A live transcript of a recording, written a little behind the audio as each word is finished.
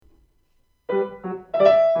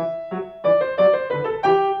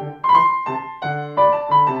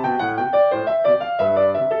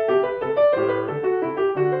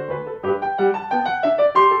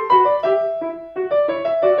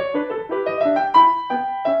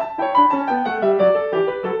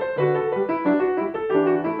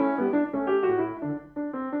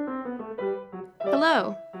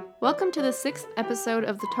Welcome to the 6th episode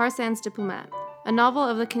of The Tar Sands Diplomat, a novel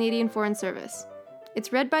of the Canadian Foreign Service.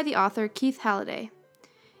 It's read by the author Keith Halliday.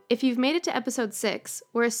 If you've made it to episode 6,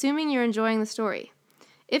 we're assuming you're enjoying the story.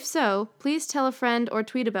 If so, please tell a friend or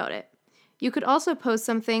tweet about it. You could also post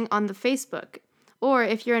something on the Facebook, or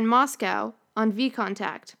if you're in Moscow, on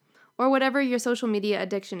VKontact, or whatever your social media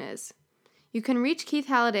addiction is. You can reach Keith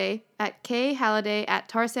Halliday at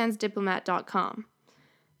khalliday@tarsandsdiplomat.com.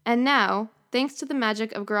 And now, thanks to the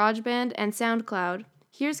magic of GarageBand and SoundCloud,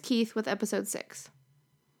 here's Keith with episode 6.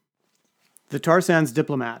 The Tar Sands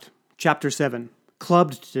Diplomat, Chapter 7,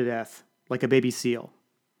 Clubbed to Death, Like a Baby Seal.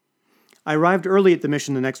 I arrived early at the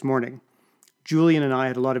mission the next morning. Julian and I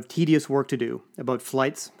had a lot of tedious work to do about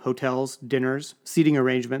flights, hotels, dinners, seating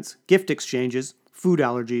arrangements, gift exchanges, food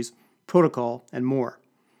allergies, protocol, and more.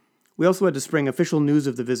 We also had to spring official news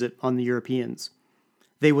of the visit on the Europeans.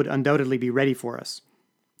 They would undoubtedly be ready for us.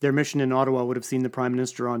 Their mission in Ottawa would have seen the Prime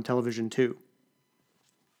Minister on television too.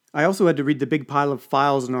 I also had to read the big pile of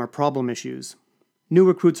files on our problem issues. New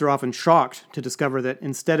recruits are often shocked to discover that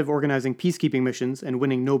instead of organizing peacekeeping missions and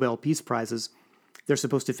winning Nobel Peace Prizes, they're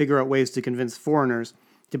supposed to figure out ways to convince foreigners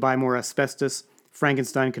to buy more asbestos,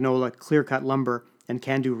 Frankenstein canola, clear-cut lumber, and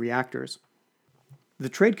can-do reactors. The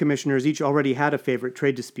trade commissioners each already had a favorite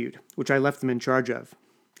trade dispute, which I left them in charge of.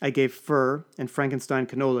 I gave fur and Frankenstein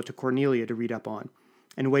canola to Cornelia to read up on,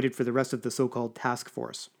 and waited for the rest of the so-called task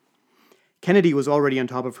force. Kennedy was already on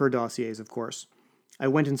top of her dossiers, of course. I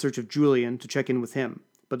went in search of Julian to check in with him,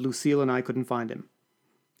 but Lucille and I couldn't find him.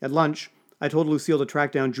 At lunch, I told Lucille to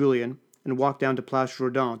track down Julian and walk down to Place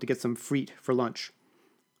Jourdan to get some frite for lunch.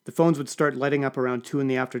 The phones would start lighting up around 2 in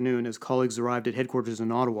the afternoon as colleagues arrived at headquarters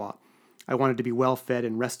in Ottawa. I wanted to be well fed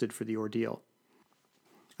and rested for the ordeal.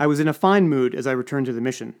 I was in a fine mood as I returned to the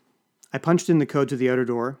mission. I punched in the code to the outer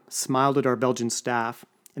door, smiled at our Belgian staff,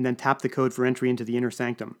 and then tapped the code for entry into the inner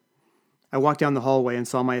sanctum. I walked down the hallway and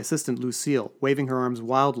saw my assistant Lucille waving her arms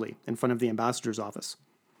wildly in front of the ambassador's office.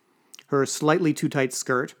 Her slightly too tight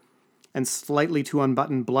skirt and slightly too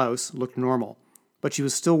unbuttoned blouse looked normal, but she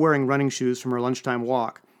was still wearing running shoes from her lunchtime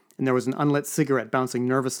walk, and there was an unlit cigarette bouncing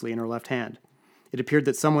nervously in her left hand. It appeared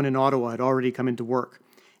that someone in Ottawa had already come into work,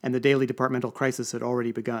 and the daily departmental crisis had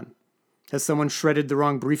already begun. "Has someone shredded the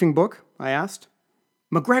wrong briefing book?" I asked.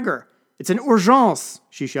 "McGregor! It's an urgence!"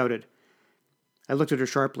 she shouted. I looked at her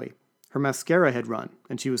sharply. Her mascara had run,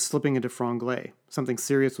 and she was slipping into franglais. Something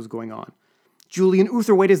serious was going on. "Julian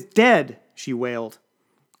Utherwaite is dead!" she wailed.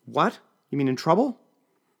 "What? You mean in trouble?"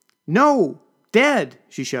 "No! Dead!"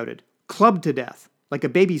 she shouted. "Clubbed to death, like a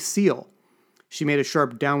baby seal." She made a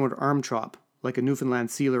sharp downward arm chop, like a Newfoundland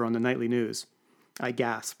sealer on the nightly news. I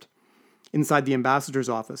gasped. Inside the ambassador's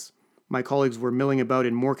office, my colleagues were milling about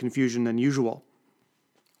in more confusion than usual.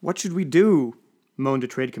 "What should we do?" moaned a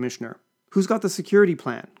trade commissioner. "Who's got the security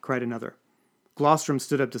plan?" cried another. Glostrom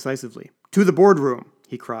stood up decisively. "To the boardroom!"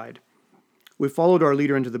 he cried. We followed our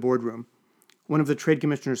leader into the boardroom. One of the trade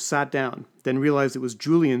commissioners sat down, then realized it was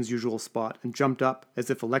Julian's usual spot and jumped up as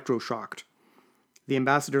if electroshocked. The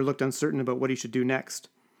ambassador looked uncertain about what he should do next.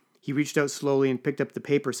 He reached out slowly and picked up the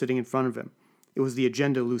paper sitting in front of him. It was the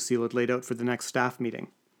agenda Lucille had laid out for the next staff meeting.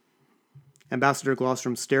 Ambassador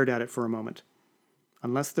Glostrom stared at it for a moment.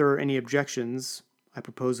 "Unless there are any objections, I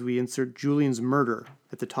propose we insert Julian's murder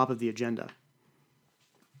at the top of the agenda."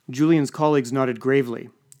 Julian's colleagues nodded gravely,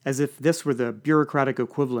 as if this were the bureaucratic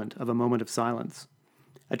equivalent of a moment of silence.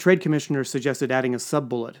 A trade commissioner suggested adding a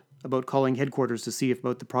sub-bullet about calling headquarters to see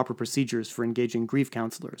about the proper procedures for engaging grief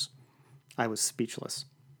counselors. I was speechless.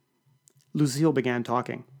 Lucille began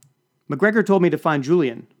talking. "McGregor told me to find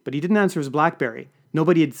Julian, but he didn't answer his BlackBerry.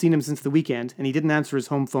 Nobody had seen him since the weekend, and he didn't answer his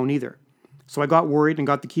home phone either. So I got worried and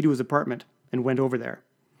got the key to his apartment and went over there."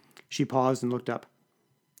 She paused and looked up.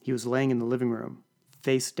 He was laying in the living room,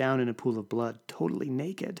 face down in a pool of blood, totally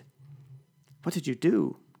naked. "What did you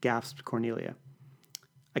do?" gasped Cornelia.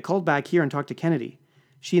 "I called back here and talked to Kennedy.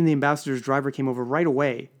 She and the ambassador's driver came over right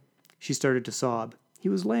away." She started to sob. "He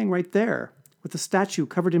was laying right there, with a statue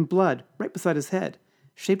covered in blood, right beside his head,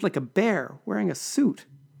 shaped like a bear, wearing a suit."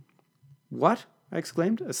 "What?" I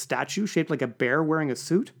exclaimed. "A statue shaped like a bear wearing a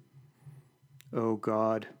suit?" "Oh,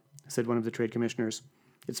 God," said one of the trade commissioners.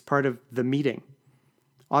 "It's part of the meeting.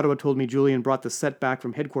 Ottawa told me Julian brought the set back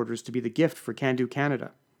from headquarters to be the gift for Can Do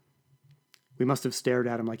Canada." We must have stared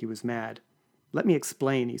at him like he was mad. "Let me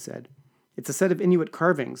explain," he said. "It's a set of Inuit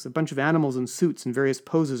carvings, a bunch of animals in suits in various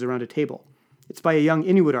poses around a table. It's by a young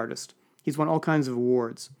Inuit artist. He's won all kinds of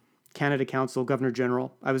awards. Canada Council, Governor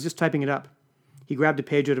General. I was just typing it up." He grabbed a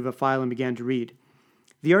page out of a file and began to read.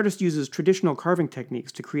 "The artist uses traditional carving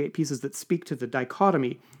techniques to create pieces that speak to the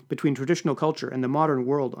dichotomy between traditional culture and the modern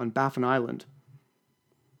world on Baffin Island."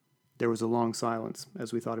 There was a long silence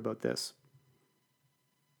as we thought about this.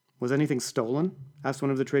 Was anything stolen? Asked one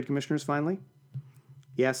of the trade commissioners finally.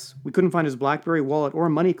 Yes, we couldn't find his BlackBerry wallet or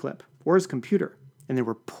money clip, or his computer, and there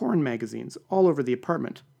were porn magazines all over the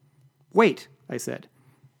apartment. Wait, I said.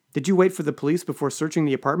 Did you wait for the police before searching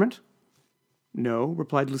the apartment? No,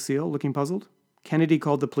 replied Lucille, looking puzzled. Kennedy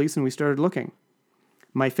called the police and we started looking.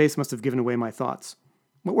 My face must have given away my thoughts.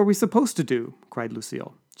 What were we supposed to do? Cried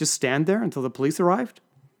Lucille. Just stand there until the police arrived?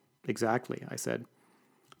 Exactly, I said.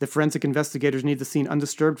 The forensic investigators need the scene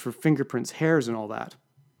undisturbed for fingerprints, hairs, and all that.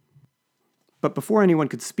 But before anyone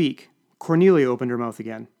could speak, Cornelia opened her mouth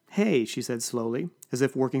again. Hey, she said slowly, as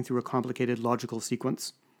if working through a complicated logical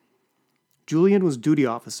sequence. Julian was duty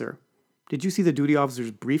officer. Did you see the duty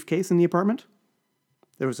officer's briefcase in the apartment?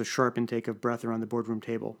 There was a sharp intake of breath around the boardroom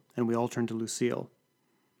table, and we all turned to Lucille.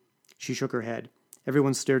 She shook her head.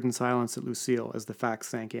 Everyone stared in silence at Lucille as the facts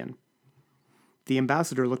sank in. The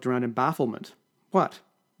ambassador looked around in bafflement. What?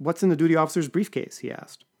 What's in the duty officer's briefcase? He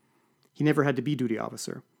asked. He never had to be duty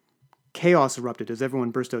officer. Chaos erupted as everyone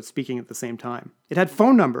burst out speaking at the same time. It had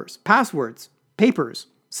phone numbers, passwords, papers,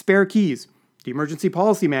 spare keys, the emergency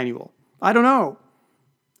policy manual. I don't know.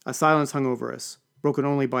 A silence hung over us, broken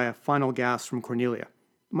only by a final gasp from Cornelia.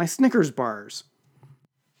 My Snickers bars.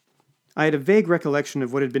 I had a vague recollection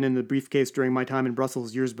of what had been in the briefcase during my time in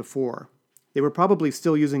Brussels years before. They were probably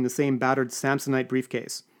still using the same battered Samsonite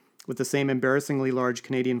briefcase, with the same embarrassingly large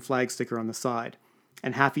Canadian flag sticker on the side,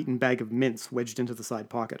 and half-eaten bag of mints wedged into the side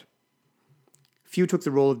pocket. Few took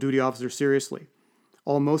the role of duty officer seriously.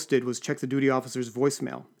 All most did was check the duty officer's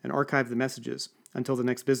voicemail and archive the messages until the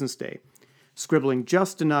next business day, scribbling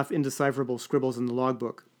just enough indecipherable scribbles in the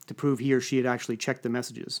logbook to prove he or she had actually checked the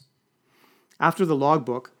messages. After the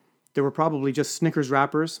logbook, there were probably just Snickers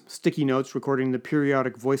wrappers, sticky notes recording the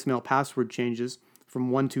periodic voicemail password changes from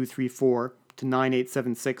 1234 to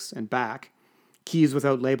 9876 and back, keys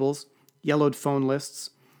without labels, yellowed phone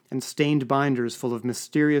lists, and stained binders full of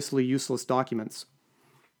mysteriously useless documents.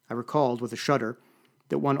 I recalled, with a shudder,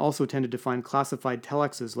 that one also tended to find classified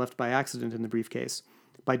telexes left by accident in the briefcase,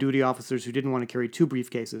 by duty officers who didn't want to carry two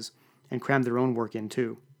briefcases and cram their own work in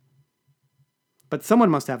too. But someone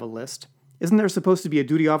must have a list. Isn't there supposed to be a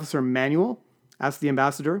duty officer manual? Asked the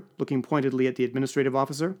ambassador, looking pointedly at the administrative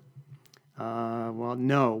officer.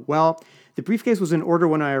 No. Well, the briefcase was in order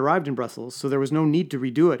when I arrived in Brussels, so there was no need to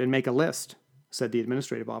redo it and make a list, said the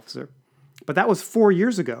administrative officer. But that was 4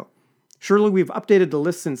 years ago. Surely we've updated the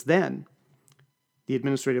list since then. The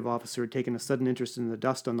administrative officer had taken a sudden interest in the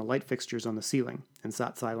dust on the light fixtures on the ceiling and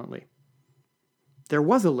sat silently. There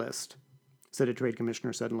was a list, said a trade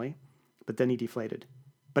commissioner suddenly, but then he deflated.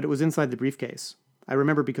 But it was inside the briefcase. I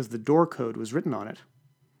remember because the door code was written on it.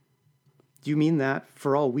 Do you mean that,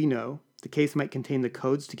 for all we know, the case might contain the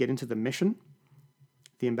codes to get into the mission?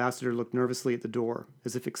 The ambassador looked nervously at the door,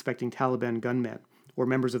 as if expecting Taliban gunmen or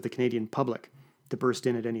members of the Canadian public to burst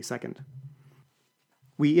in at any second.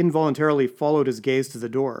 We involuntarily followed his gaze to the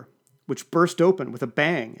door, which burst open with a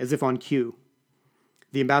bang, as if on cue.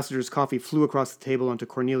 The ambassador's coffee flew across the table onto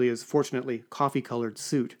Cornelia's, fortunately, coffee-colored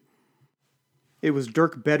suit. It was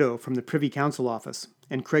Dirk Beddoe from the Privy Council office,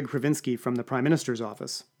 and Craig Kravinsky from the Prime Minister's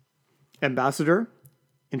office. Ambassador?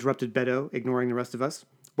 Interrupted Beddoe, ignoring the rest of us.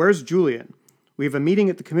 Where's Julian? We have a meeting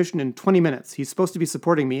at the commission in 20 minutes. He's supposed to be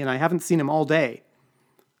supporting me, and I haven't seen him all day.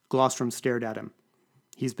 Glostrom stared at him.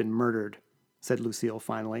 He's been murdered, said Lucille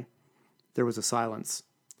finally. There was a silence.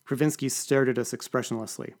 Kravinsky stared at us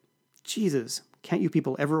expressionlessly. Jesus, can't you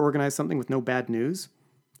people ever organize something with no bad news?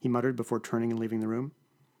 He muttered before turning and leaving the room.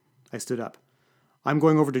 I stood up. I'm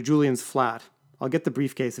going over to Julian's flat. I'll get the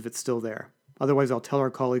briefcase if it's still there. Otherwise, I'll tell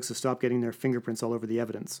our colleagues to stop getting their fingerprints all over the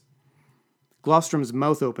evidence. Glostrom's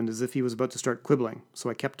mouth opened as if he was about to start quibbling, so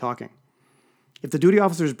I kept talking. If the duty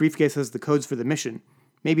officer's briefcase has the codes for the mission,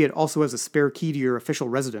 maybe it also has a spare key to your official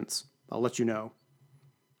residence. I'll let you know.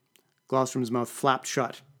 Glostrom's mouth flapped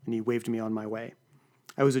shut, and he waved me on my way.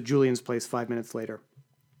 I was at Julian's place 5 minutes later.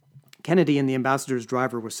 Kennedy and the ambassador's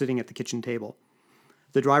driver were sitting at the kitchen table.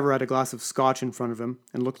 The driver had a glass of scotch in front of him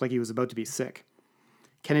and looked like he was about to be sick.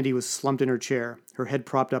 Kennedy was slumped in her chair, her head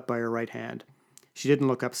propped up by her right hand. She didn't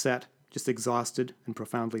look upset, just exhausted and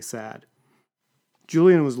profoundly sad.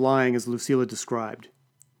 Julian was lying as Lucille had described.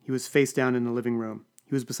 He was face down in the living room.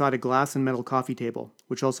 He was beside a glass and metal coffee table,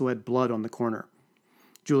 which also had blood on the corner.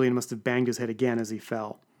 Julian must have banged his head again as he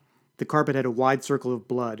fell. The carpet had a wide circle of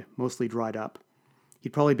blood, mostly dried up.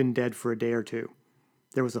 He'd probably been dead for a day or two.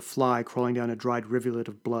 There was a fly crawling down a dried rivulet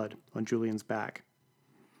of blood on Julian's back.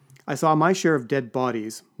 I saw my share of dead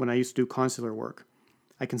bodies when I used to do consular work.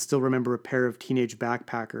 I can still remember a pair of teenage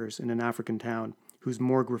backpackers in an African town whose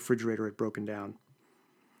morgue refrigerator had broken down.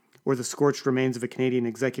 or the scorched remains of a Canadian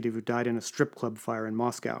executive who died in a strip club fire in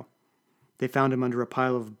Moscow. They found him under a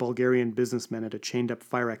pile of Bulgarian businessmen at a chained-up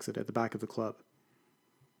fire exit at the back of the club.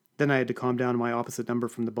 Then I had to calm down my opposite number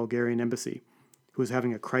from the Bulgarian embassy, who was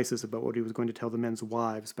having a crisis about what he was going to tell the men's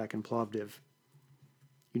wives back in Plovdiv.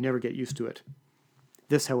 You never get used to it.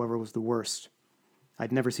 This, however, was the worst.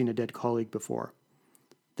 I'd never seen a dead colleague before.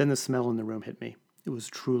 Then the smell in the room hit me. It was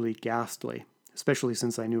truly ghastly, especially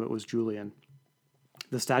since I knew it was Julian.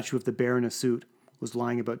 The statue of the bear in a suit was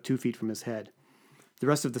lying about 2 feet from his head. The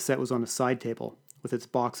rest of the set was on a side table, with its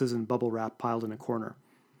boxes and bubble wrap piled in a corner.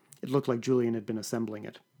 It looked like Julian had been assembling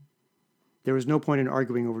it. There was no point in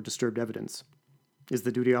arguing over disturbed evidence. Is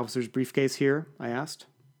the duty officer's briefcase here? I asked.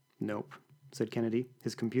 Nope, said Kennedy.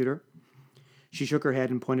 His computer? She shook her head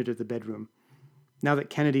and pointed at the bedroom. Now that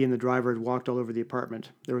Kennedy and the driver had walked all over the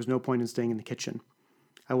apartment, there was no point in staying in the kitchen.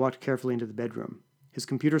 I walked carefully into the bedroom. His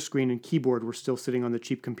computer screen and keyboard were still sitting on the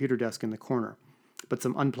cheap computer desk in the corner, but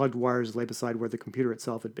some unplugged wires lay beside where the computer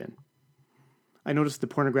itself had been. I noticed the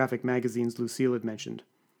pornographic magazines Lucille had mentioned.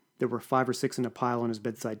 There were 5 or 6 in a pile on his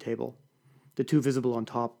bedside table. The 2 visible on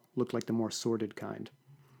top looked like the more sordid kind.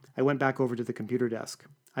 I went back over to the computer desk.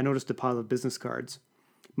 I noticed a pile of business cards.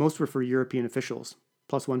 Most were for European officials,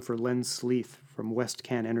 plus one for Len Sleeth from West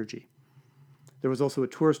Can Energy. There was also a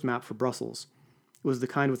tourist map for Brussels. It was the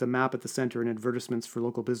kind with a map at the center and advertisements for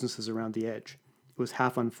local businesses around the edge. It was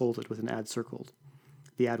half unfolded with an ad circled.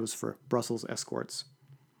 The ad was for Brussels escorts.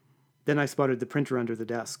 Then I spotted the printer under the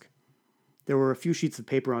desk. There were a few sheets of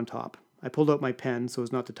paper on top. I pulled out my pen so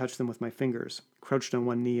as not to touch them with my fingers, crouched on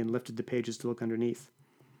one knee and lifted the pages to look underneath.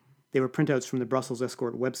 They were printouts from the Brussels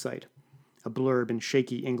Escort website. A blurb in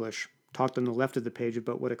shaky English talked on the left of the page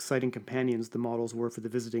about what exciting companions the models were for the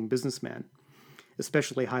visiting businessman,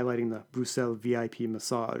 especially highlighting the Bruxelles VIP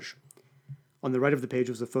massage. On the right of the page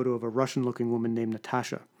was a photo of a Russian-looking woman named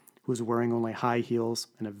Natasha, who was wearing only high heels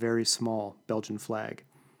and a very small Belgian flag.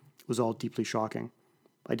 It was all deeply shocking.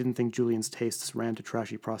 I didn't think Julian's tastes ran to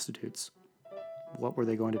trashy prostitutes. What were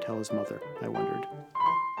they going to tell his mother, I wondered.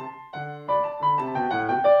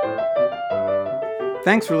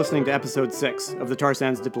 Thanks for listening to episode 6 of the Tar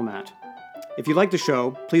Sands Diplomat. If you like the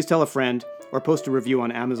show, please tell a friend or post a review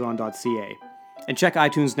on Amazon.ca. And check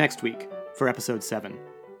iTunes next week for episode 7.